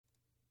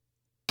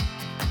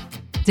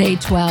day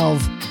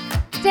 12.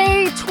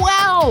 Day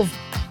 12!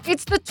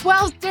 It's the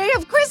 12th day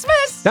of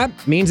Christmas! That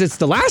means it's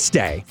the last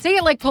day. Say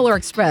it like Polar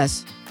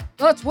Express.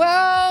 The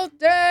 12th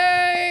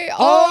day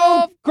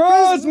of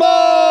Christmas!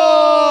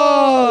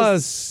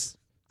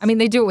 I mean,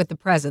 they do it with the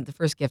present, the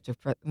first gift of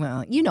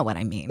well, you know what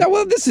I mean.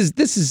 Well, this has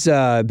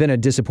been a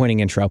disappointing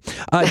intro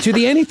to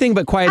the Anything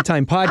But Quiet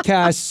Time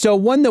podcast. So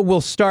one that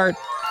we'll start.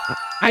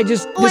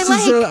 This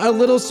is a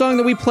little song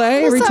that we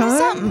play every time.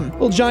 Something.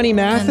 Little Johnny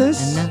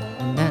Mathis.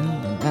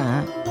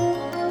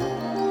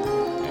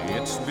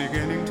 It's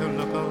beginning to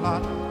look a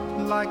lot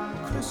like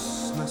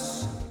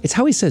Christmas. It's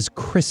how he says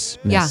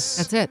Christmas. Yeah,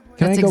 that's it.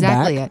 Can That's I go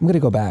exactly back? it. I'm going to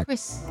go back.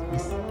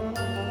 Christmas.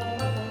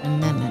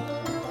 Amendment.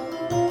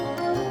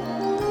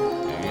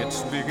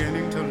 It's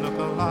beginning to look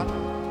a lot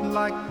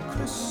like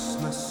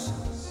Christmas.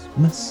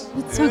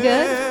 It's so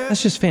good.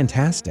 That's just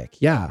fantastic.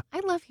 Yeah.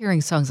 I love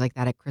hearing songs like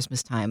that at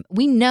Christmas time.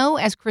 We know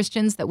as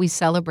Christians that we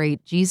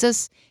celebrate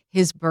Jesus,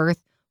 his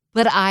birth,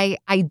 but I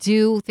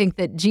do think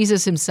that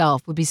Jesus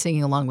himself would be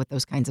singing along with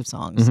those kinds of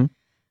songs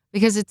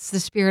because it's the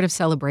spirit of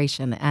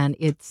celebration and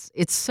it's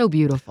so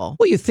beautiful.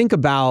 Well, you think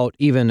about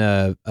even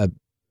a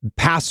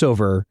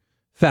Passover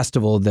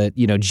festival that,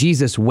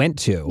 Jesus went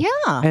to.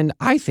 Yeah. And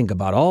I think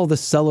about all the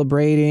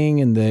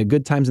celebrating and the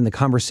good times and the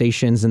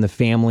conversations and the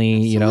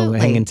family, Absolutely.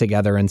 Hanging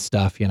together and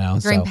stuff,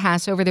 During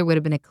Passover, there would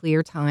have been a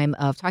clear time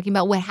of talking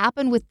about what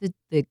happened with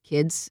the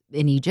kids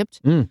in Egypt,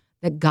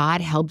 that God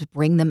helped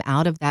bring them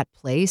out of that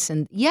place.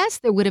 And yes,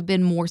 there would have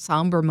been more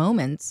somber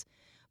moments,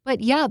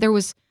 but yeah, there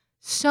was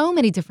so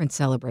many different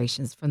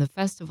celebrations from the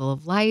Festival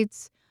of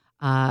Lights.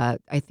 I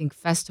think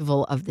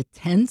Festival of the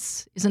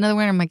Tents is another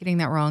one. Am I getting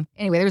that wrong?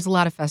 Anyway, there's a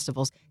lot of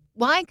festivals.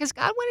 Why? Because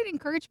God wanted to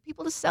encourage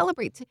people to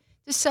celebrate, to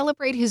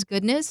celebrate his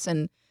goodness.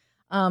 And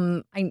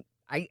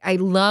I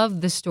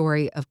love the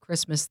story of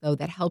Christmas, though,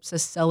 that helps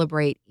us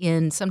celebrate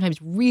in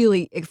sometimes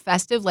really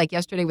festive, like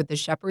yesterday with the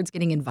shepherds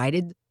getting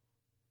invited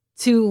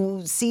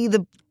to see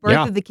the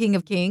birth of the King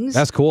of Kings.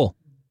 That's cool.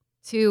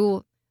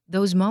 To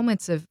those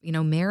moments of,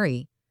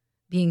 Mary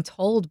being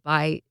told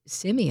by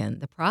Simeon,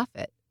 the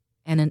prophet,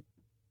 and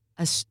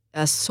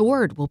a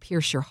sword will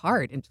pierce your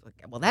heart. And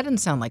well, that doesn't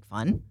sound like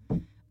fun. At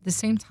the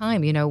same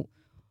time,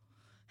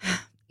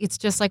 it's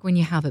just like when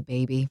you have a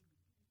baby.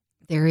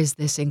 There is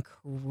this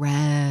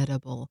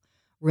incredible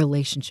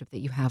relationship that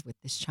you have with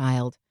this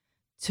child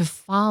to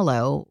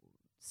follow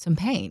some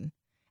pain.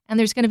 And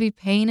there's going to be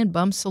pain and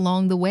bumps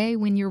along the way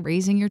when you're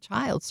raising your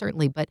child,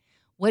 certainly. But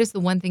what is the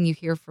one thing you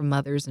hear from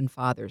mothers and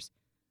fathers?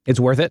 It's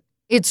worth it.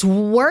 It's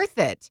worth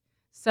it.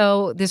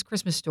 So this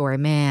Christmas story,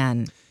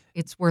 man,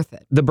 it's worth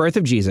it. The birth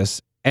of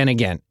Jesus. And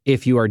again,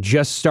 if you are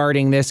just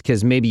starting this,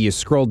 because maybe you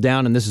scrolled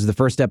down and this is the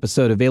first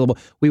episode available,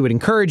 we would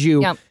encourage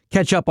you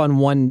catch up on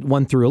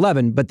 1 through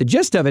 11. But the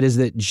gist of it is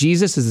that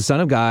Jesus is the Son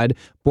of God,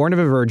 born of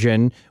a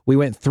virgin. We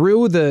went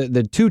through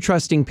the 2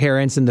 trusting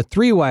parents and the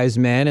 3 wise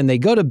men, and they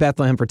go to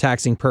Bethlehem for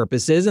taxing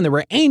purposes, and there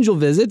were angel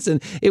visits,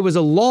 and it was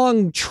a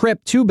long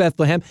trip to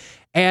Bethlehem.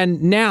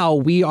 And now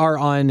we are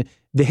on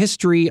the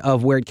history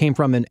of where it came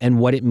from and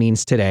what it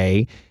means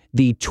today.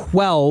 The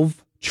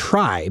 12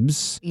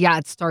 tribes. Yeah,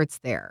 it starts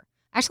there.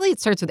 Actually, it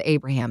starts with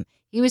Abraham.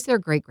 He was their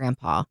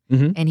great-grandpa,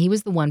 and he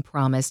was the one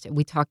promised.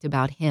 We talked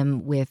about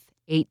him with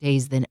 8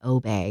 days, then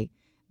obey.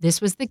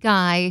 This was the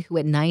guy who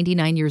at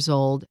 99 years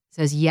old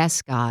says,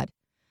 yes, God,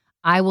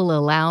 I will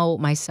allow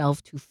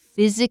myself to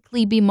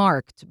physically be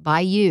marked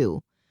by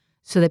you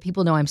so that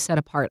people know I'm set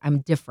apart, I'm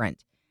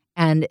different.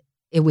 And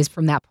it was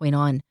from that point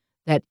on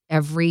that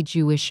every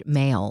Jewish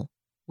male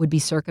would be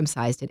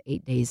circumcised at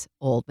 8 days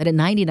old. But at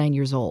 99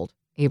 years old,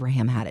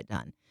 Abraham had it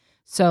done.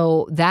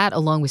 So that,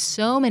 along with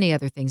so many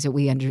other things that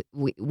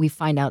we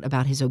find out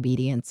about his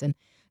obedience. And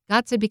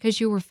God said,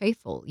 because you were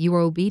faithful, you were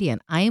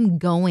obedient, I am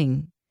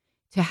going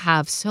to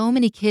have so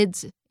many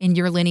kids in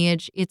your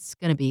lineage. It's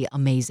going to be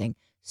amazing.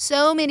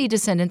 So many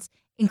descendants,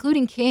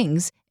 including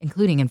kings,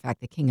 including, in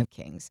fact, the King of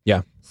Kings.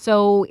 Yeah.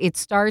 So it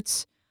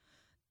starts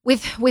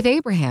with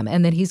Abraham,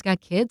 and that he's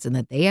got kids, and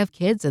that they have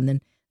kids, and then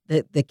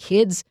the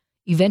kids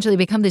eventually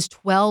become this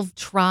 12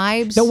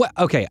 tribes. No,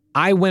 okay,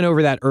 I went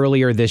over that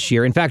earlier this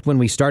year. In fact, when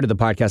we started the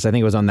podcast, I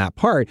think it was on that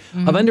part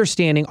of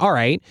understanding, all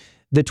right,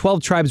 the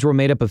 12 tribes were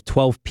made up of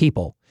 12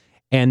 people,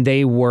 and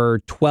they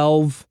were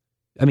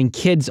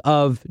kids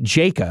of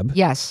Jacob.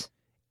 Yes.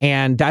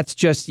 And that's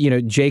just,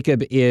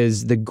 Jacob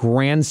is the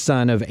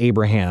grandson of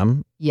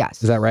Abraham.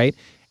 Yes. Is that right?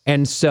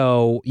 And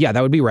so, yeah,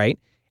 that would be right.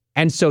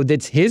 And so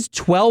that's his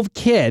 12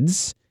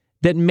 kids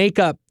that make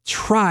up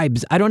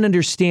tribes. I don't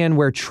understand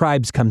where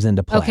tribes comes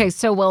into play. Okay,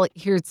 so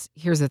here's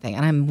the thing,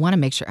 and I want to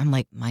make sure. I'm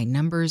like, my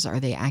numbers,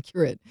 are they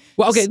accurate?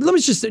 Well, okay, let me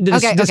just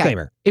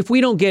disclaimer. Okay. If we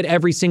don't get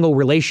every single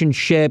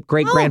relationship,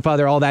 great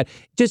grandfather, all that,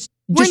 just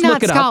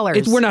look it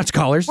scholars. up. We're not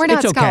scholars. We're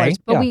not it's scholars.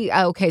 Okay.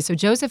 But so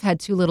Joseph had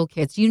 2 little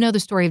kids. You know the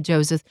story of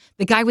Joseph,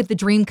 the guy with the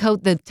dream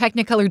coat, the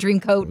Technicolor dream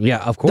coat. Yeah,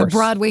 of course. The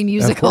Broadway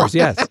musical. Of course,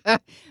 yes.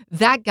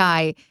 That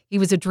guy, he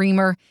was a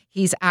dreamer.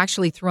 He's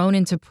actually thrown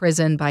into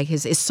prison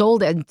is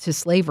sold into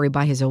slavery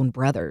by his own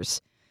brothers.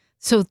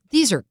 So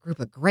these are a group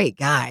of great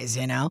guys,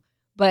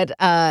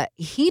 But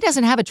he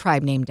doesn't have a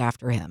tribe named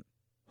after him.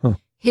 Huh.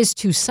 His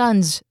two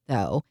sons,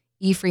 though,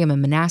 Ephraim and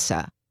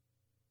Manasseh,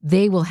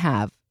 they will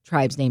have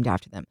tribes named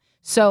after them.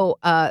 So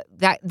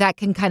that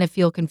can kind of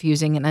feel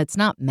confusing, and it's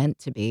not meant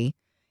to be.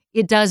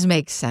 It does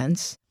make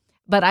sense.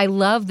 But I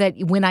love that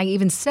when I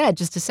even said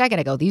just a second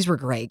ago, these were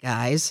great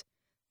guys.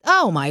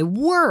 Oh, my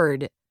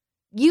word.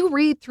 You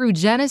read through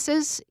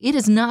Genesis, it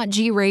is not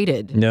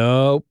G-rated.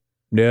 Nope.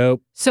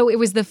 So it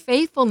was the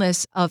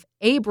faithfulness of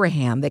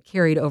Abraham that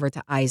carried over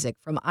to Isaac,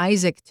 from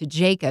Isaac to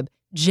Jacob.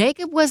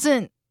 Jacob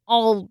wasn't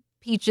all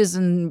peaches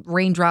and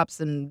raindrops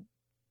and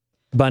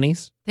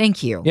bunnies.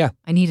 Thank you. Yeah.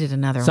 I needed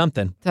another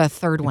something. The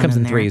third one. It comes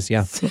in there. threes,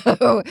 yeah.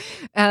 So,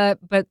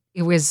 but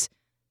it was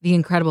the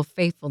incredible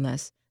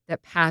faithfulness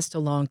that passed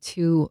along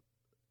to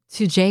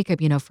Jacob,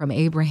 from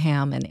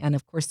Abraham, and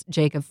of course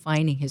Jacob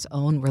finding his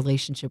own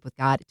relationship with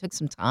God. It took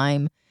some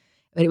time,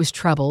 but it was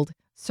troubled,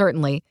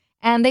 certainly.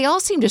 And they all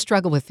seemed to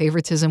struggle with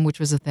favoritism, which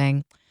was a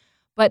thing.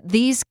 But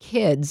these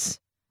kids,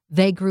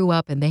 they grew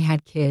up and they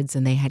had kids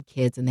and they had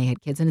kids and they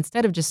had kids. And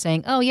instead of just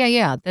saying, oh,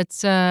 yeah,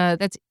 that's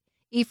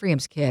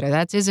Ephraim's kid or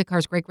that's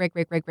Issachar's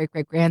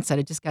great-great-great-great-great-great-grandson,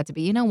 it just got to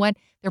be, you know what?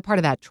 They're part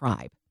of that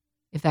tribe,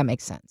 if that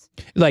makes sense.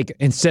 Like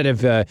instead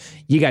of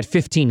you got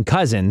 15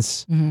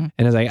 cousins and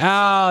it's like,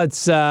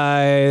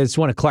 it's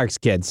one of Clark's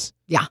kids.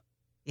 Yeah.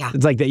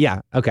 It's like that.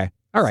 Yeah. Okay.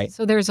 All right.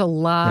 So there's a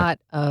lot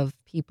of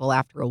people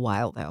after a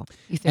while, though.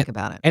 You think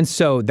about it. And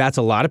so that's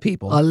a lot of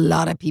people. A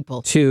lot of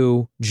people.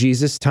 To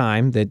Jesus'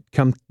 time that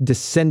come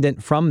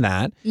descendant from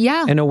that.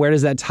 Yeah. And where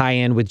does that tie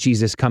in with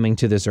Jesus coming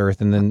to this earth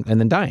and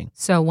then dying?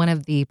 So one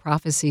of the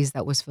prophecies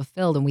that was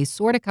fulfilled, and we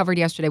sort of covered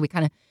yesterday, we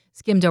kind of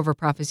skimmed over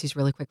prophecies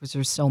really quick because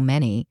there's so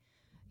many.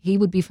 He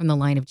would be from the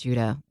line of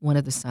Judah, one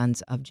of the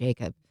sons of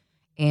Jacob.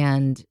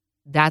 And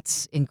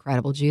that's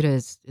incredible. Judah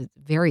is a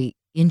very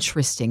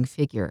interesting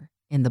figure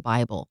in the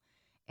Bible.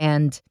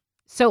 And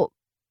so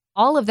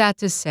all of that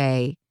to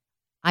say,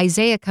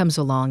 Isaiah comes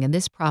along and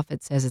this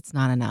prophet says it's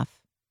not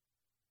enough.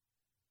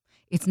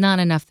 It's not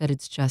enough that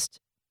it's just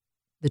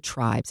the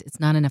tribes.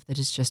 It's not enough that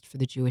it's just for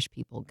the Jewish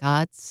people.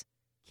 God's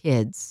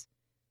kids,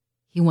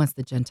 he wants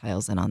the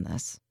Gentiles in on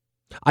this.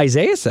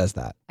 Isaiah says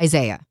that.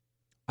 Isaiah.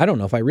 I don't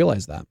know if I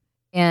realized that.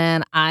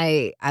 And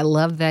I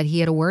love that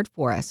he had a word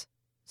for us.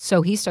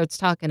 So he starts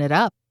talking it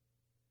up.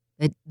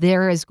 That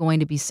there is going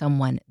to be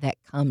someone that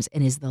comes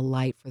and is the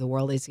light for the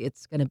world.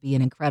 It's going to be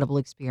an incredible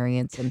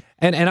experience.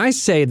 And I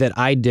say that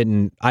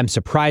I'm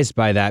surprised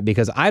by that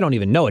because I don't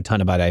even know a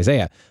ton about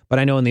Isaiah. But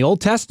I know in the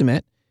Old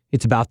Testament,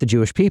 it's about the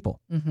Jewish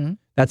people. Mm-hmm.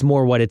 That's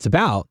more what it's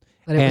about.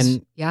 But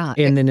and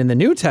then in the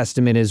New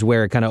Testament is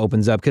where it kind of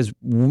opens up because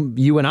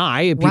you and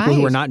I, people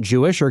who are not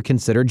Jewish, are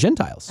considered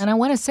Gentiles. And I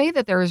want to say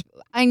that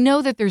I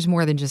know that there's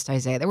more than just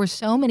Isaiah. There were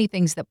so many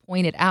things that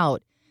pointed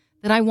out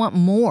that I want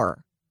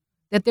more.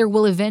 That there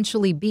will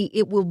eventually be,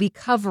 it will be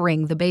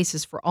covering the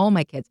basis for all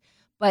my kids,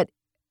 but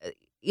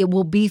it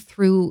will be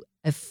through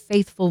a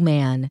faithful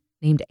man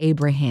named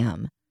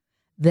Abraham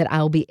that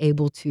I'll be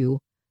able to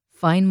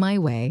find my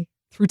way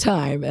through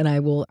time, and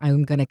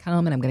I'm going to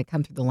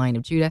come through the line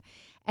of Judah.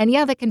 And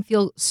yeah, that can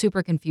feel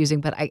super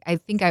confusing, but I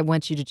think I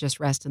want you to just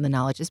rest in the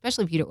knowledge,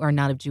 especially if you are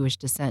not of Jewish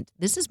descent.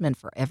 This is meant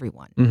for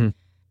everyone. Mm-hmm.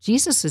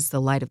 Jesus is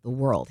the light of the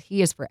world.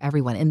 He is for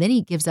everyone. And then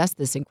he gives us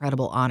this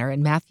incredible honor.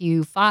 In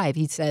Matthew 5,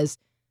 he says,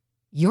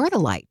 you're the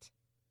light.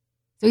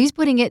 So he's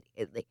putting it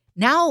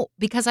now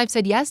because I've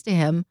said yes to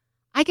him,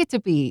 I get to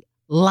be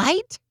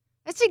light.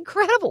 That's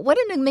incredible. What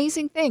an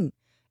amazing thing.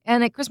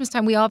 And at Christmas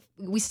time,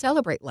 we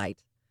celebrate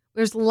light.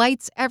 There's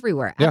lights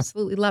everywhere. Yeah.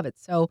 Absolutely love it.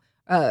 So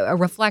a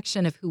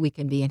reflection of who we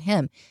can be in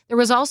him. There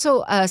was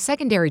also a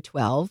secondary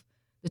 12,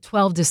 the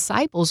 12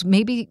 disciples,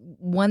 maybe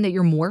one that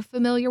you're more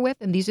familiar with.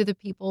 And these are the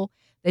people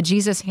that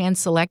Jesus hand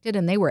selected.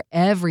 And they were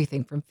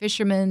everything from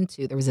fishermen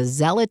to there was a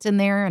zealot in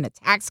there and a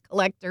tax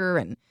collector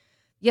and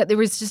yeah, there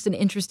was just an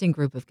interesting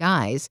group of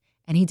guys,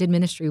 and he did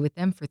ministry with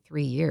them for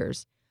 3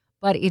 years.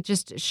 But it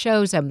just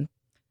shows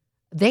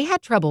they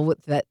had trouble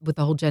with the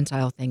whole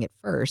Gentile thing at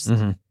first.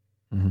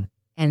 Mm-hmm. Mm-hmm.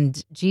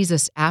 And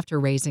Jesus,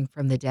 after raising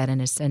from the dead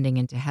and ascending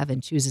into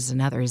heaven, chooses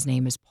another. His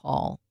name is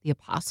Paul, the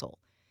apostle.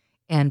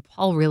 And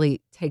Paul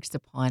really takes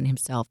upon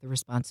himself the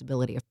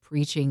responsibility of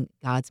preaching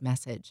God's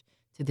message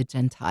to the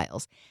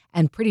Gentiles.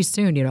 And pretty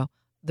soon,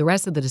 the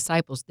rest of the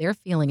disciples, they're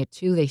feeling it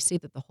too. They see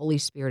that the Holy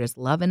Spirit is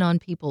loving on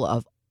people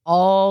of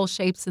all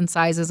shapes and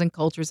sizes and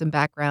cultures and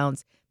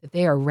backgrounds, that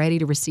they are ready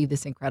to receive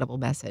this incredible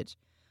message.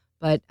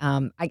 But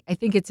I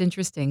think it's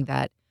interesting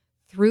that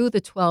through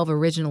the 12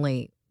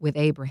 originally with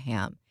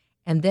Abraham,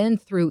 and then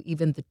through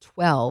even the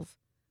 12,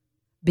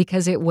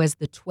 because it was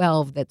the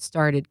 12 that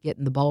started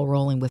getting the ball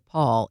rolling with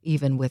Paul,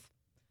 even with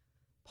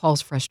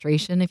Paul's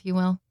frustration, if you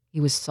will.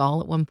 He was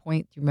Saul at one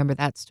point. Do you remember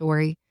that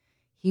story?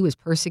 He was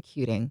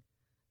persecuting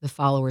the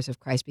followers of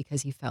Christ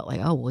because he felt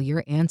like, oh, well,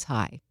 you're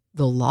anti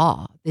the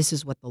law. This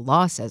is what the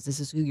law says. This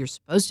is who you're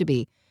supposed to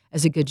be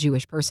as a good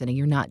Jewish person, and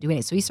you're not doing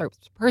it. So he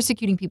starts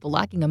persecuting people,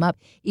 locking them up,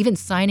 even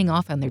signing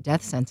off on their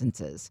death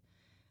sentences.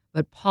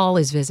 But Paul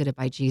is visited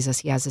by Jesus.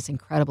 He has this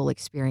incredible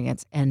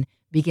experience and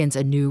begins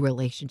a new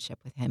relationship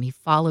with him. He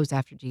follows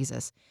after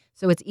Jesus.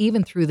 So it's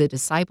even through the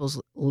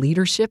disciples'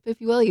 leadership,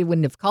 if you will. He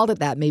wouldn't have called it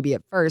that maybe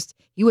at first.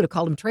 He would have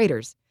called them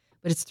traitors.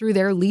 But it's through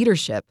their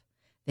leadership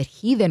that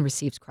he then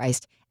receives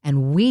Christ.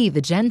 And we,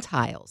 the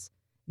Gentiles,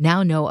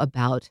 now know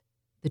about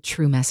the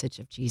true message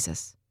of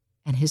Jesus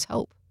and his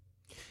hope.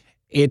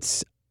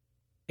 It's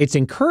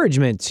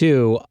encouragement,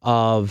 too,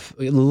 of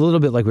a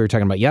little bit like we were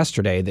talking about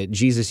yesterday, that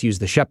Jesus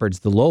used the shepherds,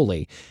 the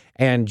lowly.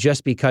 And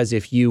just because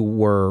if you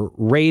were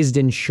raised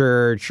in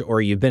church or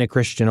you've been a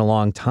Christian a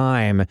long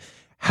time,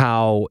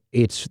 how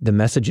the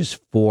message is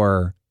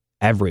for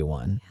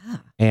everyone. Yeah.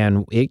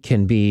 And it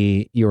can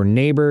be your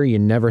neighbor you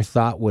never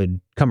thought would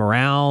come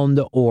around,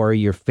 or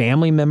your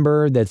family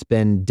member that's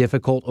been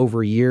difficult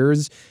over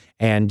years,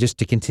 and just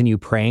to continue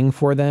praying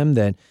for them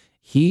that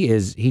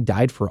he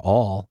died for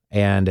all.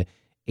 And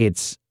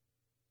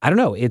I don't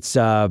know,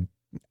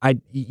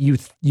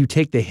 you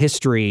take the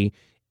history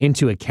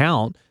into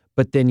account,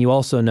 but then you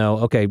also know,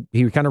 okay,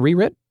 he kind of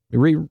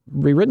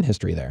rewritten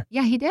history there.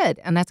 Yeah, he did.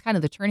 And that's kind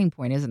of the turning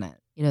point, isn't it?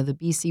 The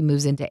BC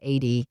moves into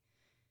AD.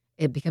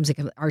 It becomes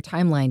our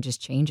timeline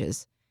just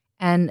changes.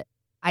 And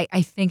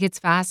I think it's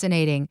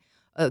fascinating,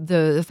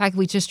 the fact that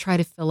we just try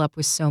to fill up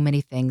with so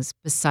many things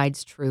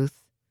besides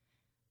truth.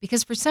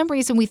 Because for some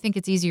reason we think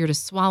it's easier to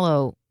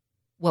swallow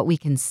what we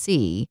can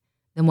see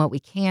than what we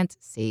can't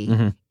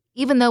see,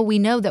 even though we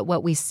know that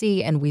what we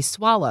see and we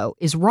swallow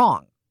is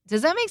wrong.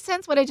 Does that make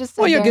sense, what I just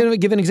said? Well, yeah,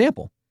 give an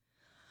example.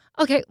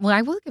 Okay, well,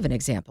 I will give an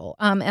example.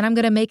 And I'm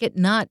going to make it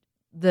not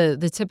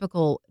the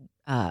typical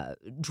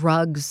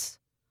drugs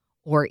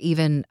or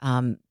even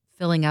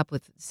filling up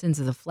with sins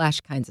of the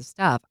flesh kinds of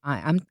stuff.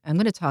 I'm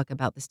going to talk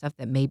about the stuff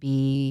that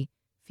maybe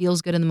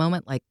feels good in the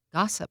moment, like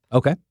gossip.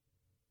 Okay.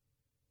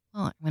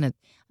 Well, I'm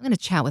going to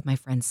chat with my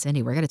friend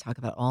Cindy. We're going to talk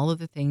about all of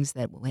the things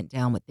that went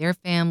down with their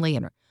family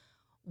and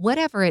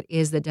whatever it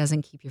is that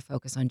doesn't keep your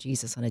focus on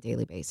Jesus on a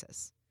daily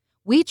basis.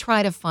 We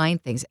try to find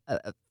things.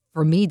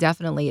 For me,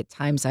 definitely at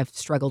times I've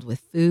struggled with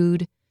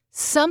food,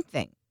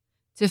 something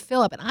to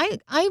fill up. And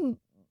I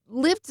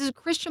lived as a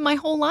Christian my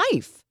whole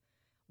life.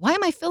 Why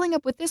am I filling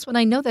up with this when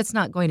I know that's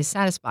not going to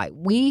satisfy?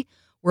 We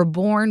were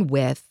born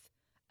with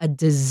a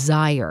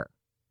desire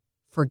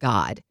for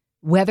God,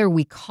 whether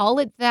we call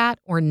it that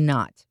or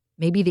not.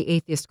 Maybe the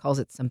atheist calls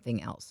it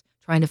something else,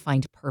 trying to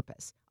find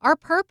purpose. Our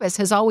purpose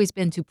has always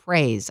been to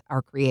praise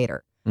our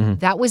Creator. Mm-hmm.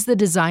 That was the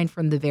design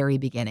from the very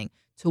beginning,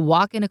 to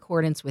walk in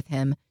accordance with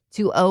Him,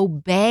 to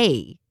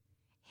obey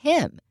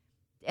Him.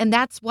 And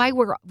that's why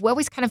we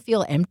always kind of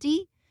feel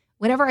empty.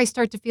 Whenever I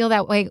start to feel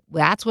that way,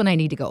 that's when I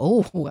need to go,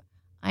 oh,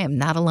 I am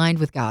not aligned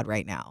with God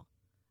right now.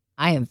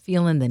 I am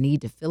feeling the need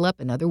to fill up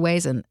in other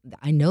ways, and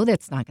I know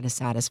that's not going to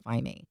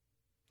satisfy me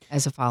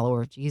as a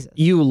follower of Jesus.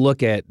 You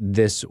look at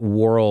this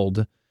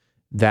world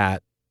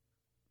that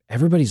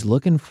everybody's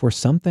looking for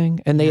something,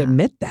 and they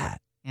admit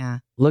that. Yeah.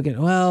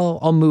 Well,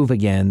 I'll move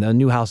again. A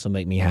new house will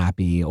make me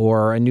happy,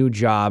 or a new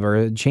job, or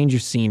a change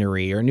of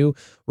scenery, or a new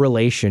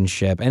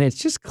relationship. And it's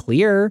just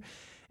clear.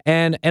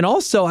 And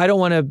also, I don't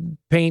want to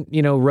paint,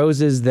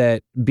 roses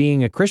that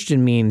being a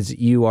Christian means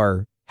you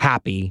are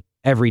happy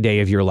every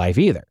day of your life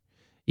either.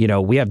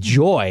 We have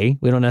joy.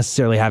 We don't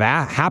necessarily have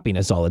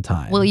happiness all the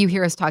time. Well, you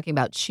hear us talking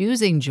about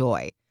choosing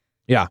joy.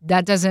 Yeah.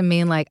 That doesn't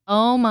mean like,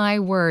 oh my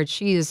word,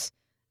 she is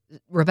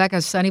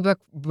Rebecca Sunnybrook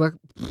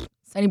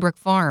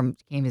Farm.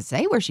 Can't even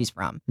say where she's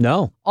from.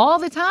 No. All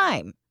the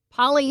time.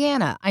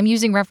 Pollyanna. I'm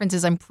using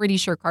references I'm pretty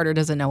sure Carter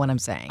doesn't know what I'm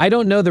saying. I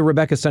don't know the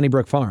Rebecca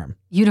Sunnybrook Farm.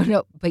 You don't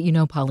know, but you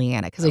know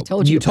Pollyanna because I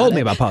told you. You told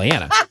me about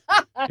Pollyanna.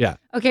 Yeah.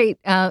 Okay.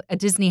 A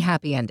Disney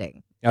happy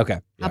ending. Okay.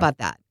 How about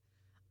that?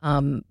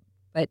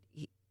 But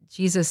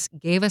Jesus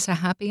gave us a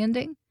happy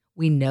ending.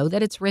 We know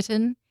that it's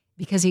written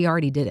because He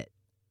already did it.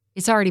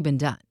 It's already been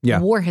done. Yeah.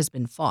 The war has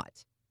been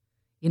fought.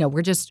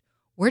 We're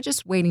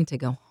just waiting to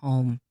go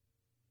home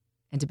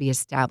and to be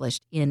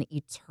established in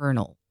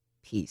eternal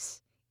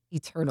peace,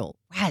 eternal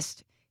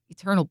rest,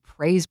 eternal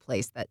praise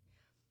place.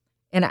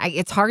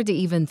 It's hard to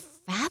even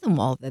fathom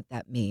all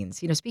that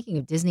means. Speaking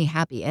of Disney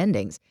happy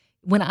endings,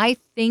 when I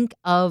think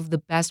of the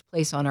best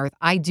place on earth,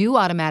 I do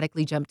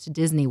automatically jump to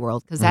Disney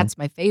World because that's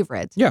my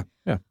favorite. Yeah,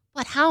 yeah.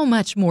 But how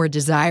much more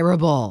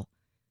desirable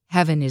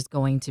heaven is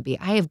going to be.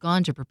 I have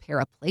gone to prepare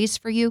a place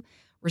for you.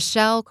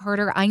 Rochelle,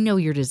 Carter, I know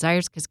your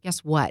desires because guess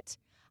what?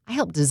 I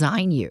helped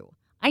design you.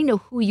 I know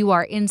who you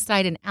are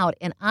inside and out,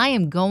 and I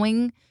am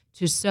going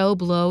to so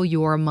blow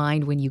your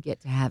mind when you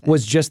get to heaven.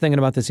 Was just thinking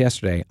about this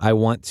yesterday. I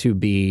want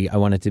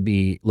it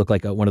to look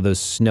like one of those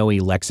snowy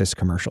Lexus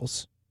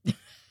commercials.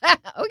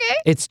 Okay.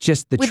 It's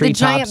just the with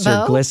treetops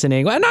are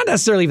glistening. Well, not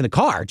necessarily even the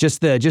car,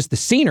 just the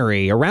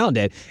scenery around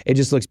it. It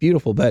just looks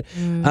beautiful. But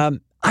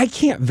I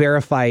can't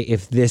verify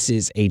if this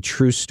is a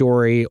true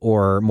story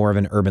or more of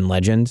an urban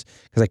legend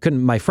because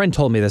my friend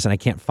told me this and I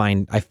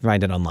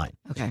find it online.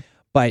 Okay.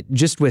 But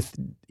just with,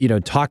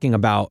 talking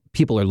about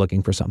people are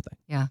looking for something.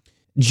 Yeah.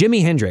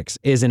 Jimi Hendrix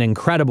is an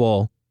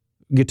incredible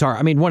guitar.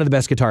 I mean, one of the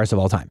best guitarists of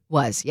all time.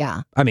 Was,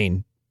 yeah. I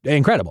mean,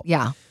 incredible.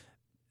 Yeah.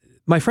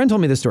 my friend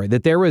told me this story,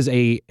 that there was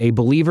a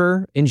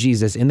believer in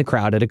Jesus in the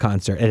crowd at a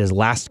concert, at his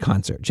last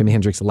concert, Jimi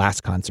Hendrix's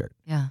last concert.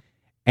 Yeah.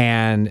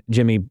 And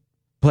Jimmy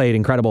played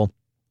incredible.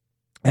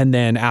 And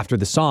then after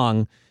the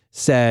song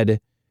said,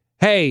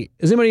 hey,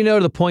 does anybody know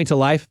the point to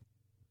life?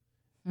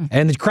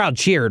 And the crowd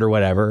cheered or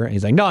whatever. And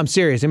he's like, no, I'm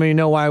serious. Anybody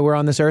know why we're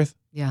on this earth?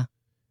 Yeah.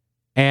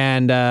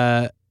 And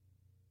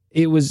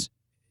it was,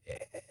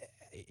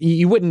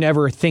 you wouldn't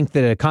ever think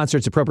that a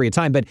concert's appropriate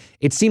time, but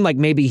it seemed like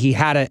maybe he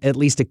had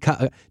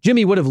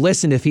Jimmy would have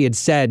listened if he had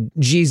said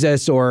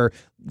Jesus or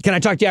can I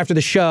talk to you after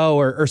the show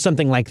or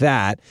something like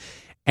that,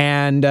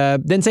 and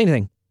didn't say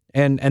anything.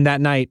 And that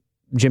night,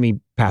 Jimmy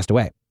passed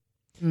away.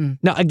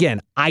 Now,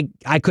 again, I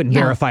couldn't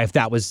verify if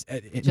that was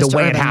the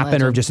way it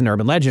happened or just an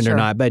urban legend or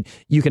not, but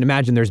you can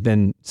imagine there's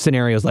been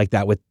scenarios like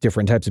that with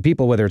different types of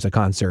people, whether it's a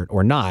concert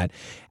or not.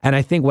 And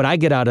I think what I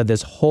get out of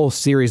this whole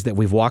series that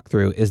we've walked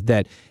through is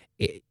that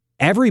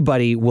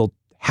everybody will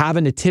have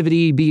a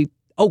nativity, be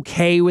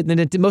okay with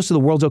the most of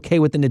the world's okay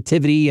with the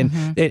nativity,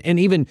 and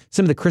even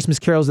some of the Christmas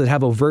carols that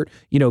have overt,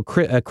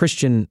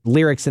 Christian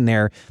lyrics in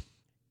there.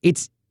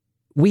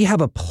 We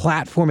have a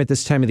platform at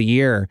this time of the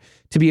year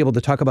to be able to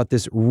talk about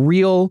this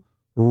real,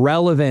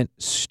 relevant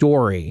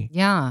story.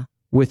 Yeah.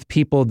 With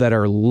people that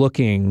are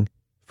looking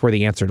for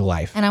the answer to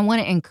life. And I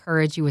want to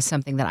encourage you with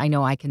something that I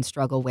know I can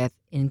struggle with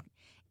in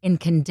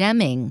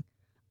condemning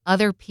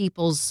other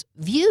people's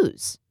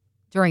views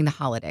during the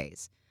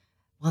holidays.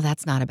 Well,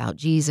 that's not about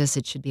Jesus.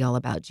 It should be all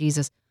about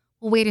Jesus.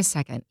 Well, wait a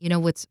second.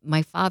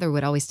 My father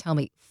would always tell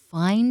me,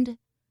 find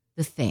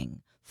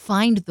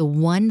the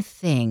one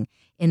thing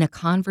in a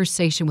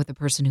conversation with a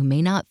person who may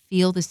not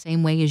feel the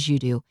same way as you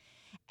do.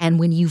 And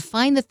when you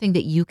find the thing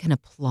that you can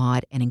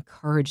applaud and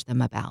encourage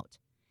them about,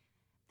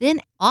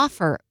 then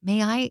offer,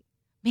 may I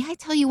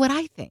tell you what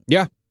I think?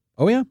 Yeah.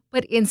 Oh, yeah.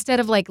 But instead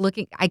of I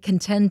can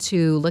tend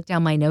to look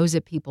down my nose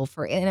at people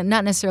for, and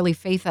not necessarily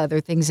faith, other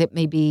things. It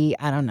may be,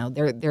 I don't know,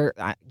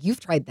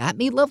 you've tried that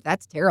meatloaf?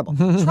 That's terrible.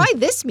 Try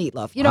this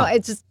meatloaf.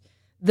 It's just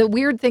the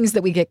weird things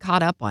that we get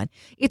caught up on.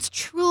 It's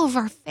true of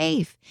our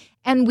faith.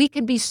 And we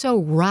can be so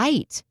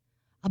right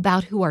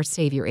about who our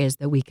Savior is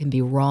that we can be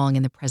wrong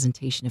in the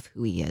presentation of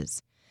who he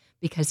is.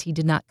 Because he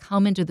did not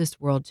come into this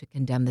world to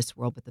condemn this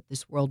world, but that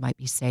this world might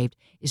be saved,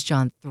 is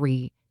John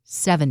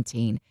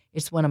 3:17.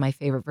 It's one of my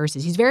favorite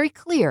verses. He's very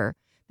clear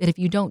that if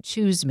you don't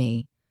choose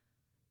me,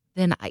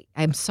 then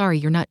I'm sorry,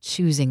 you're not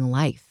choosing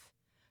life.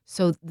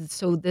 So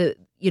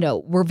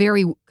we're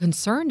very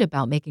concerned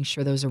about making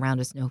sure those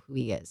around us know who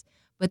he is.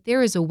 But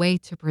there is a way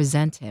to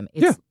present him.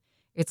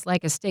 It's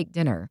like a steak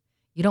dinner.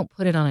 You don't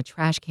put it on a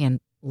trash can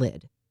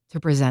lid to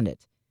present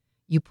it.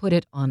 You put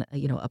it on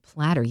a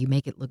platter. You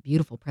make it look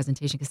beautiful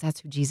presentation because that's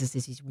who Jesus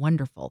is. He's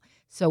wonderful.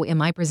 So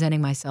am I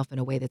presenting myself in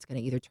a way that's going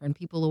to either turn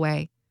people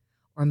away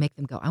or make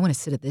them go, I want to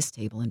sit at this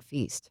table and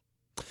feast?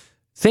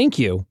 Thank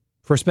you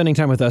for spending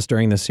time with us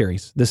during this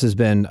series. This has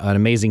been an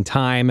amazing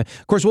time.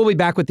 Of course, we'll be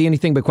back with the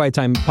Anything But Quiet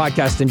Time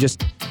podcast in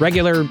just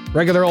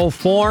regular old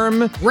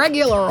form.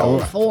 Regular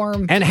old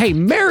form. And hey,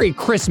 Merry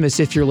Christmas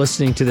if you're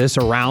listening to this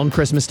around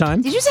Christmas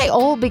time. Did you say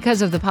old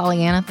because of the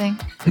Pollyanna thing?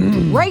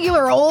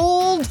 Regular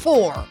old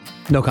form.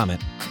 No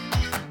comment.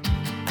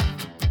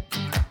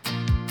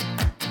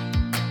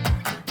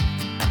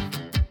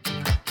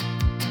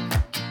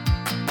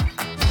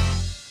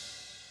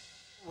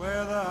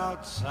 Weather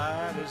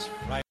outside is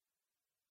frightful.